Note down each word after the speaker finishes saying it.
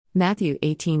Matthew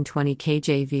 18:20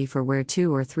 KJV. For where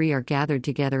two or three are gathered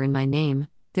together in my name,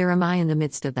 there am I in the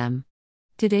midst of them.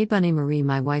 Today Bunny Marie,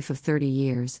 my wife of 30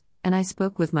 years, and I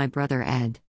spoke with my brother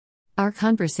Ed. Our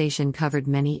conversation covered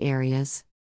many areas.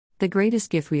 The greatest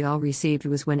gift we all received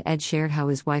was when Ed shared how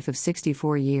his wife of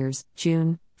 64 years,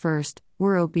 June 1st,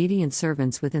 were obedient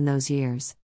servants within those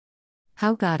years.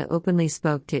 How God openly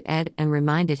spoke to Ed and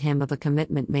reminded him of a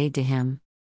commitment made to him.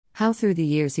 How through the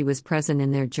years he was present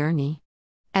in their journey.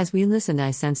 As we listened,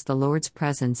 I sensed the Lord's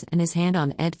presence and his hand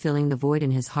on Ed, filling the void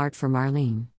in his heart for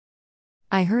Marlene.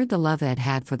 I heard the love Ed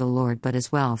had for the Lord, but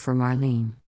as well for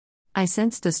Marlene. I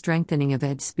sensed a strengthening of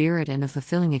Ed's spirit and a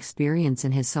fulfilling experience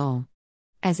in his soul.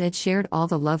 As Ed shared all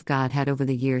the love God had over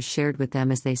the years shared with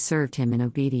them as they served him in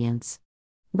obedience.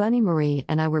 Bunny Marie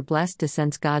and I were blessed to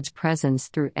sense God's presence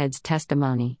through Ed's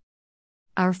testimony.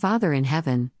 Our Father in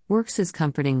heaven works his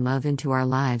comforting love into our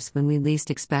lives when we least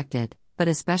expect it, but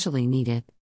especially need it.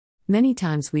 Many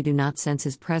times we do not sense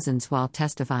his presence while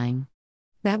testifying.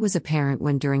 That was apparent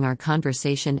when during our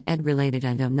conversation Ed related,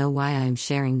 "I don't know why I am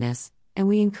sharing this," and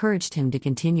we encouraged him to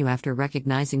continue after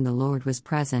recognizing the Lord was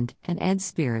present and Ed's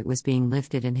spirit was being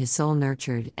lifted and his soul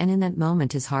nurtured, and in that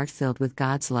moment his heart filled with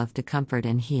God's love to comfort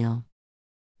and heal.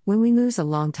 When we lose a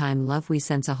long-time love, we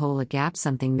sense a hole, a gap,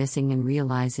 something missing, and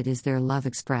realize it is their love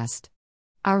expressed.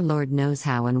 Our Lord knows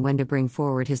how and when to bring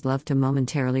forward his love to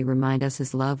momentarily remind us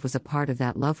his love was a part of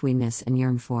that love we miss and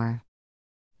yearn for.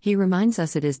 He reminds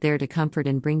us it is there to comfort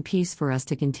and bring peace for us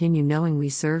to continue knowing we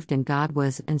served and God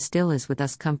was and still is with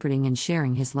us, comforting and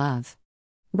sharing his love.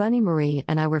 Bunny Marie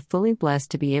and I were fully blessed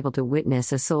to be able to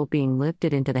witness a soul being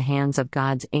lifted into the hands of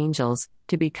God's angels,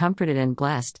 to be comforted and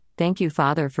blessed. Thank you,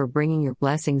 Father, for bringing your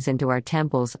blessings into our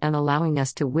temples and allowing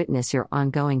us to witness your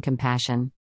ongoing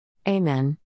compassion.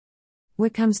 Amen.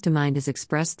 What comes to mind is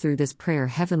expressed through this prayer.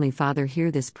 Heavenly Father,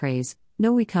 hear this praise.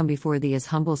 Know we come before thee as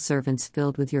humble servants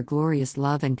filled with your glorious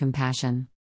love and compassion.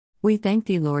 We thank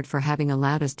thee, Lord, for having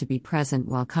allowed us to be present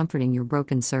while comforting your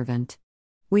broken servant.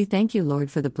 We thank you, Lord,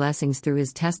 for the blessings through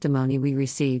his testimony we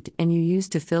received and you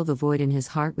used to fill the void in his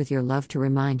heart with your love, to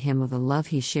remind him of the love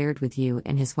he shared with you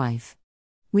and his wife.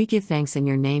 We give thanks in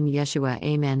your name, Yeshua.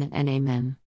 Amen and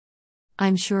amen.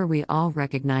 I'm sure we all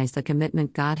recognize the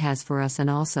commitment God has for us and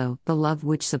also the love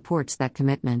which supports that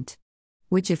commitment.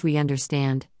 Which, if we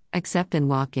understand, accept and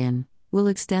walk in, will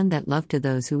extend that love to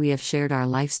those who we have shared our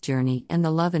life's journey and the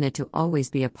love in it to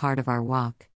always be a part of our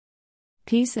walk.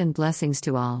 Peace and blessings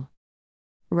to all.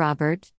 Robert.